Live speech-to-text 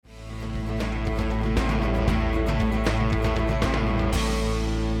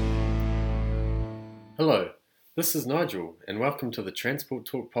Hello, this is Nigel, and welcome to the Transport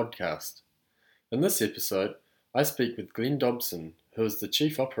Talk podcast. In this episode, I speak with Glenn Dobson, who is the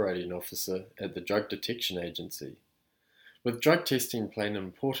Chief Operating Officer at the Drug Detection Agency. With drug testing playing an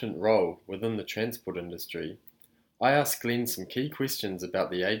important role within the transport industry, I asked Glenn some key questions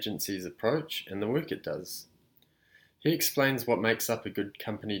about the agency's approach and the work it does. He explains what makes up a good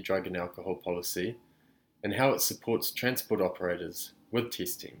company drug and alcohol policy and how it supports transport operators with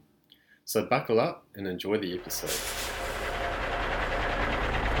testing. So buckle up and enjoy the episode.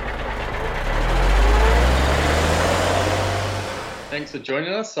 Thanks for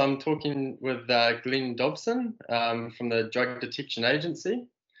joining us. I'm talking with Glenn Dobson from the Drug Detection Agency.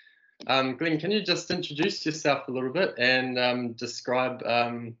 Glenn, can you just introduce yourself a little bit and describe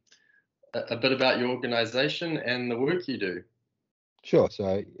a bit about your organisation and the work you do? Sure.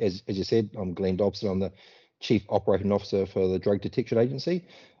 So as you said, I'm Glenn Dobson. I'm the Chief Operating Officer for the Drug Detection Agency.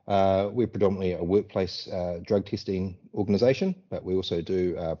 We're predominantly a workplace drug testing organisation, but we also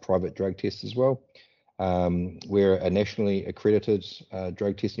do private drug tests as well. We're a nationally accredited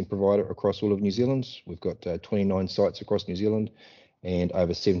drug testing provider across all of New Zealand. We've got 29 sites across New Zealand and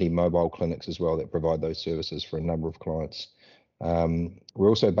over 70 mobile clinics as well that provide those services for a number of clients. We're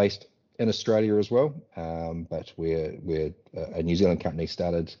also based in Australia as well, but we're a New Zealand company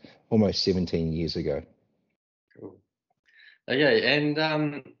started almost 17 years ago. Cool. Okay,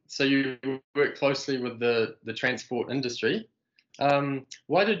 and so you work closely with the transport industry.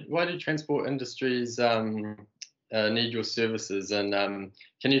 Why do transport industries need your services? And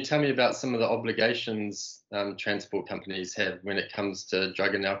can you tell me about some of the obligations transport companies have when it comes to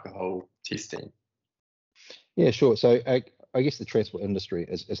drug and alcohol testing? Yeah, sure. So I guess the transport industry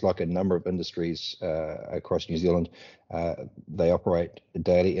is like a number of industries across New Zealand. They operate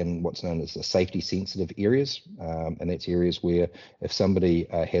daily in what's known as the safety sensitive areas. And that's areas where if somebody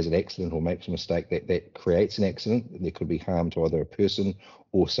has an accident or makes a mistake that creates an accident, there could be harm to either a person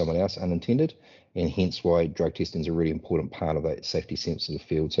or someone else unintended. And hence why drug testing is a really important part of that safety sensitive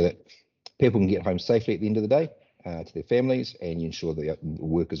field, so that people can get home safely at the end of the day to their families, and you ensure that the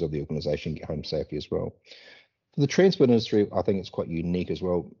workers of the organisation get home safely as well. For the transport industry, I think it's quite unique as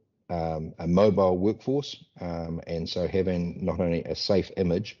well, a mobile workforce, and so having not only a safe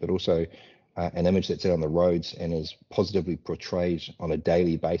image, but also an image that's out on the roads and is positively portrayed on a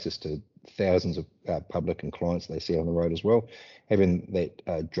daily basis to thousands of public and clients they see on the road as well. Having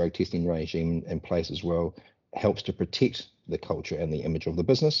that drug testing regime in place as well helps to protect the culture and the image of the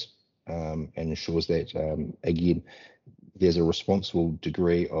business, and ensures that, again, there's a responsible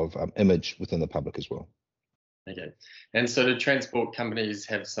degree of image within the public as well. Okay, and so do transport companies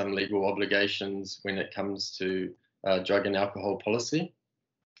have some legal obligations when it comes to drug and alcohol policy?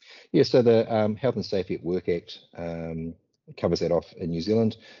 Yeah, so the Health and Safety at Work Act covers that off in New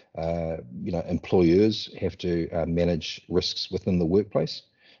Zealand. Employers have to manage risks within the workplace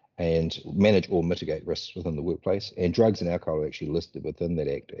and manage or mitigate risks within the workplace. And drugs and alcohol are actually listed within that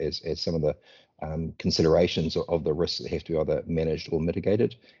act as some of the considerations of the risks that have to be either managed or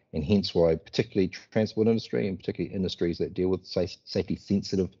mitigated. And hence why particularly transport industry and particularly industries that deal with safety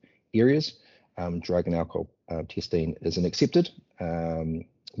sensitive areas, drug and alcohol testing is an accepted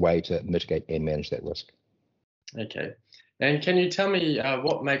way to mitigate and manage that risk. Okay. And can you tell me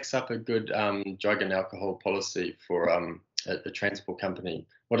what makes up a good drug and alcohol policy for at the transport company?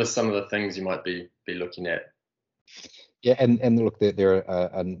 What are some of the things you might be looking at? Yeah, and look, there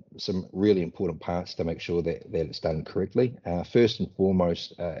are some really important parts to make sure that it's done correctly. First and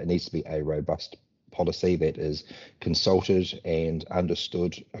foremost, it needs to be a robust policy that is consulted and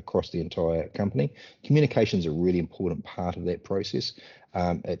understood across the entire company. Communication is a really important part of that process.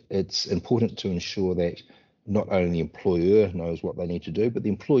 It's important to ensure that not only the employer knows what they need to do, but the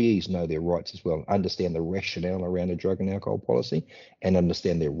employees know their rights as well, understand the rationale around a drug and alcohol policy, and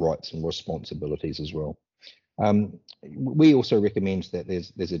understand their rights and responsibilities as well. We also recommend that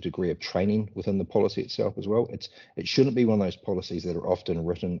there's a degree of training within the policy itself as well. It shouldn't be one of those policies that are often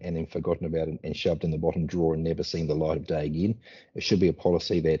written and then forgotten about and shoved in the bottom drawer and never seen the light of day again. It should be a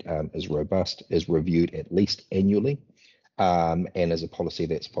policy that is robust, is reviewed at least annually, and is a policy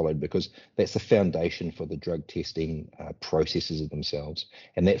that's followed, because that's the foundation for the drug testing processes themselves,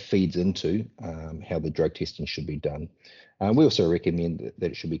 and that feeds into how the drug testing should be done. We also recommend that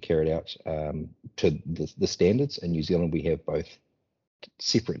it should be carried out to the standards. In New Zealand, we have both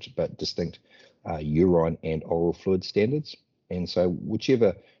separate but distinct urine and oral fluid standards, and so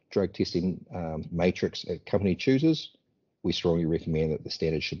whichever drug testing matrix a company chooses, we strongly recommend that the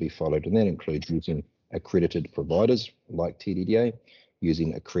standards should be followed, and that includes using accredited providers like TDDA,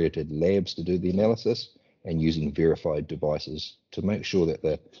 using accredited labs to do the analysis, and using verified devices to make sure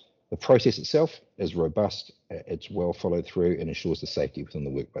that The process itself is robust, it's well followed through, and ensures the safety within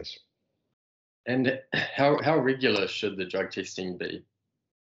the workplace. And how regular should the drug testing be?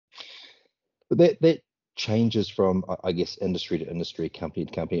 But that changes from, I guess, industry to industry, company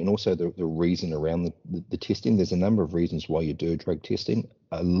to company, and also the reason around the testing. There's a number of reasons why you do drug testing.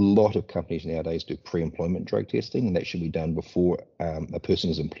 A lot of companies nowadays do pre-employment drug testing, and that should be done before a person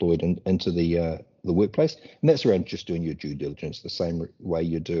is employed into the workplace. And that's around just doing your due diligence, the same way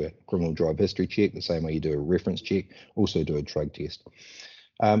you do a criminal drive history check, the same way you do a reference check, also do a drug test.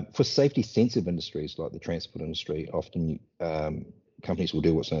 For safety sensitive industries like the transport industry, often companies will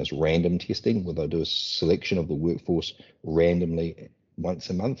do what's known as random testing, where they'll do a selection of the workforce randomly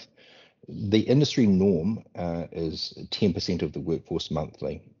once a month. The industry norm is 10% of the workforce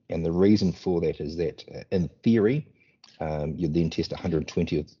monthly. And the reason for that is that in theory, you then test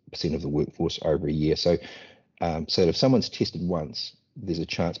 120% of the workforce over a year. So if someone's tested once, there's a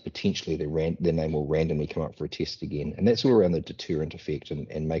chance potentially their name will randomly come up for a test again. And that's all around the deterrent effect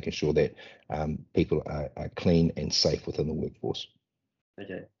and making sure that people are clean and safe within the workforce.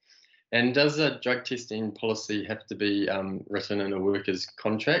 Okay. And does a drug testing policy have to be written in a worker's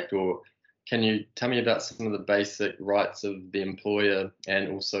contract, or can you tell me about some of the basic rights of the employer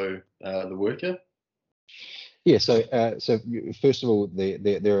and also the worker? Yeah, so first of all,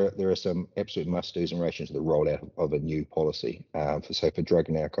 there are some absolute must-dos in relation to the rollout of a new policy. For drug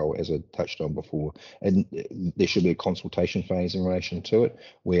and alcohol, as I touched on before, and there should be a consultation phase in relation to it,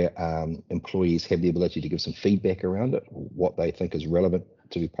 where employees have the ability to give some feedback around it, what they think is relevant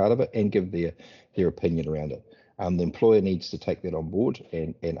to be part of it, and give their opinion around it. The employer needs to take that on board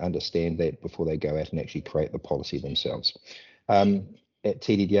and understand that before they go out and actually create the policy themselves. At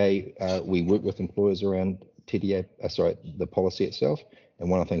TDDA, we work with employers around the policy itself. And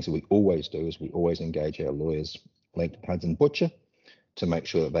one of the things that we always do is we always engage our lawyers, Langton Hudson and Butcher, to make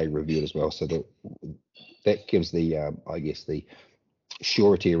sure that they review it as well. So that gives the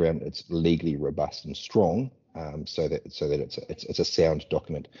surety around it's legally robust and strong, so that it's a sound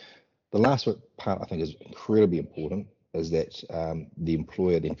document. The last part I think is incredibly important is that the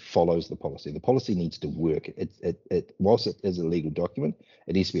employer then follows the policy. The policy needs to work. Whilst it is a legal document,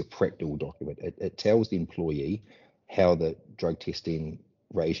 it needs to be a practical document. It tells the employee how the drug testing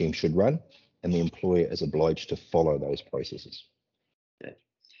regime should run, and the employer is obliged to follow those processes. Okay.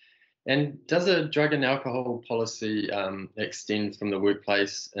 And does a drug and alcohol policy extend from the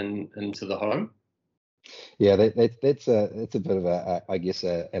workplace into the home? Yeah, that's a bit of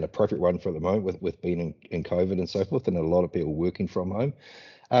an appropriate one for the moment with being in COVID and so forth, and a lot of people working from home.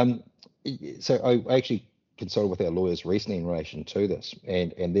 So I actually consulted with our lawyers recently in relation to this,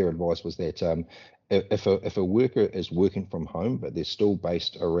 and their advice was that if a worker is working from home, but they're still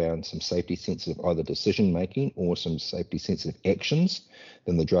based around some safety sensitive either decision making or some safety sensitive actions,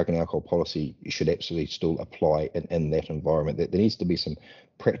 then the drug and alcohol policy should absolutely still apply in that environment. There needs to be some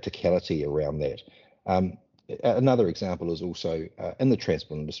practicality around that. Another example is also in the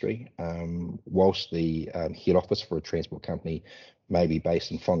transport industry. Whilst the head office for a transport company may be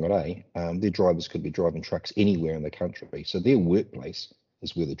based in Whangarei, their drivers could be driving trucks anywhere in the country. So their workplace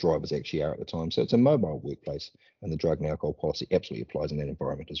is where the drivers actually are at the time. So it's a mobile workplace, and the drug and alcohol policy absolutely applies in that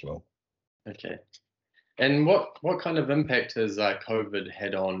environment as well. Okay. And what kind of impact has COVID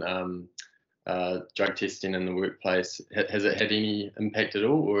had on drug testing in the workplace? Has it had any impact at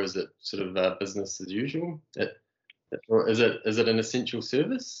all, or is it sort of business as usual? Or is it an essential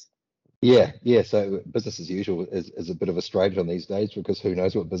service? Yeah. So business as usual is a bit of a strange one these days, because who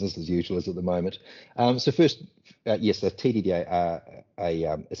knows what business as usual is at the moment. So first, yes, the TDDA are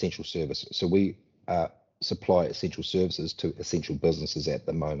a essential service. So we supply essential services to essential businesses at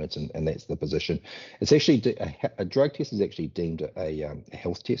the moment, and that's the position. It's actually a drug test is actually deemed a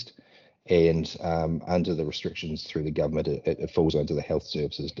health test. And under the restrictions through the government, it falls under the health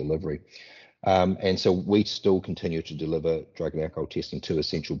services delivery. And so we still continue to deliver drug and alcohol testing to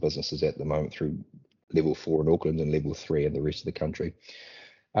essential businesses at the moment through level 4 in Auckland and level 3 in the rest of the country.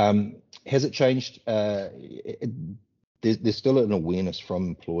 Has it changed? There's still an awareness from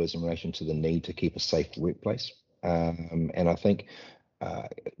employers in relation to the need to keep a safe workplace. And I think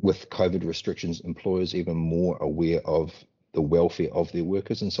with COVID restrictions, employers are even more aware of the welfare of their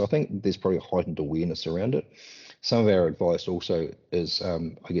workers. And so I think there's probably a heightened awareness around it. Some of our advice also is,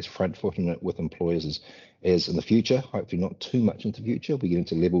 front-footing it with employers is in the future, hopefully not too much into the future, we get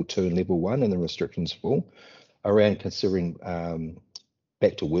into level 2 and level 1 and the restrictions fall, around considering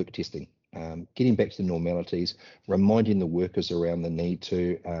back to work testing, getting back to normalities, reminding the workers around the need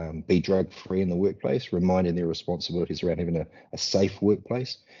to be drug-free in the workplace, reminding their responsibilities around having a safe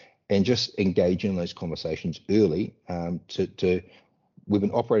workplace, and just engaging in those conversations early to we've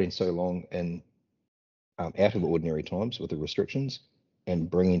been operating so long in out of ordinary times with the restrictions,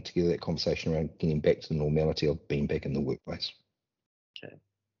 and bringing together that conversation around getting back to the normality of being back in the workplace. Okay.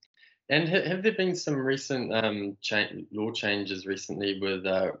 And have there been some recent law changes recently with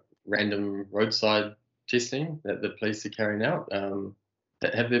random roadside testing that the police are carrying out?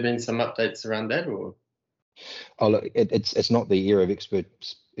 Have there been some updates around that, or? Oh, look, it's not the area of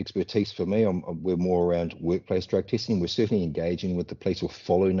expertise for me. We're more around workplace drug testing. We're certainly engaging with the police or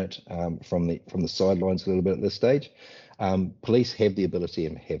following it from the sidelines a little bit at this stage. Police have the ability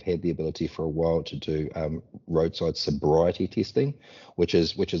and have had the ability for a while to do roadside sobriety testing, which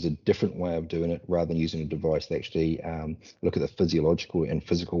is a different way of doing it rather than using a device that actually look at the physiological and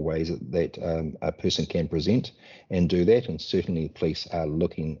physical ways that a person can present and do that. And certainly police are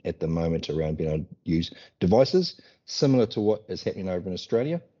looking at the moment around being able to use devices similar to what is happening over in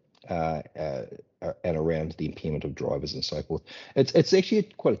Australia and around the impairment of drivers and so forth. It's actually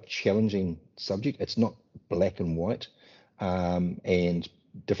quite a challenging subject. It's not black and white. And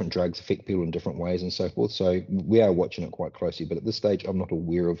different drugs affect people in different ways and so forth. So we are watching it quite closely, but at this stage, I'm not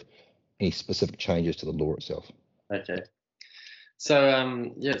aware of any specific changes to the law itself. Okay.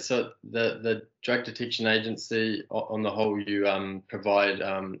 So so the Drug Detection Agency, on the whole, you provide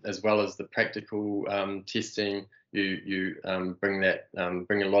as well as the practical testing. You bring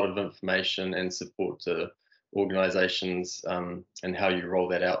a lot of information and support to organisations and how you roll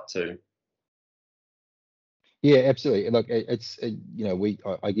that out too. Yeah, absolutely. Look, it's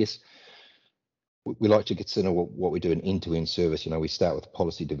I guess we like to consider what we do an end-to-end service. We start with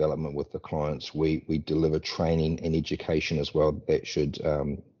policy development with the clients. We deliver training and education as well that should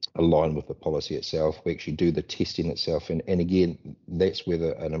align with the policy itself. We actually do the testing itself, and again, that's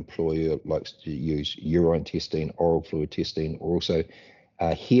whether an employer likes to use urine testing, oral fluid testing, or also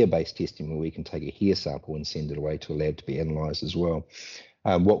hair-based testing, where we can take a hair sample and send it away to a lab to be analysed as well.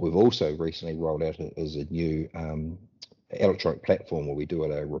 What we've also recently rolled out is a new electronic platform where we do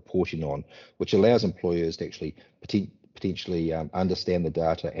a reporting on, which allows employers to actually potentially understand the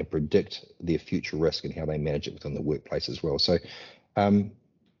data and predict their future risk and how they manage it within the workplace as well. So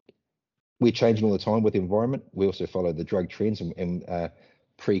we're changing all the time with the environment. We also follow the drug trends, and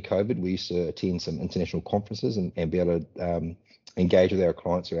pre-COVID, we used to attend some international conferences and be able to engage with our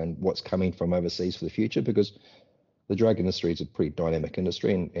clients around what's coming from overseas for the future, because the drug industry is a pretty dynamic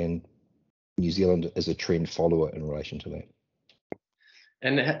industry, and New Zealand is a trend follower in relation to that.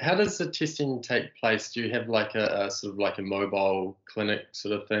 And how does the testing take place? Do you have like a sort of like a mobile clinic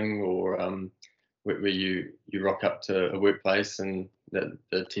sort of thing, or where you rock up to a workplace and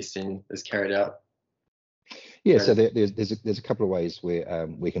the testing is carried out? Yeah, so there's a couple of ways where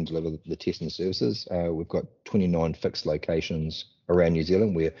we can deliver the testing services. We've got 29 fixed locations around New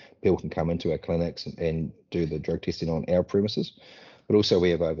Zealand where people can come into our clinics and do the drug testing on our premises. But also we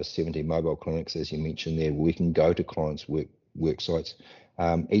have over 70 mobile clinics, as you mentioned there, where we can go to clients' work sites.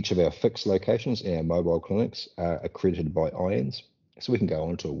 Each of our fixed locations and our mobile clinics are accredited by IANZ, so we can go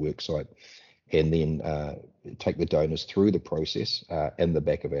onto a work site and then take the donors through the process in the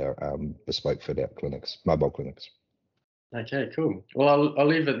back of our bespoke fit-out clinics, mobile clinics. Okay, cool. Well, I'll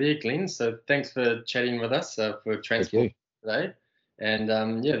leave it there, Glenn. So thanks for chatting with us for Transport today. And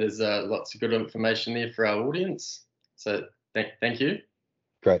there's lots of good information there for our audience. So thank you.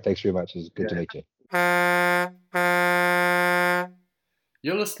 Great, thanks very much. It was good to meet you.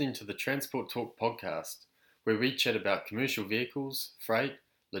 You're listening to the Transport Talk podcast, where we chat about commercial vehicles, freight,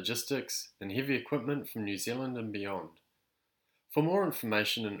 logistics, and heavy equipment from New Zealand and beyond. For more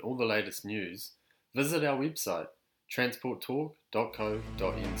information and all the latest news, visit our website,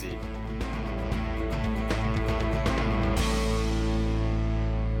 transporttalk.co.nz.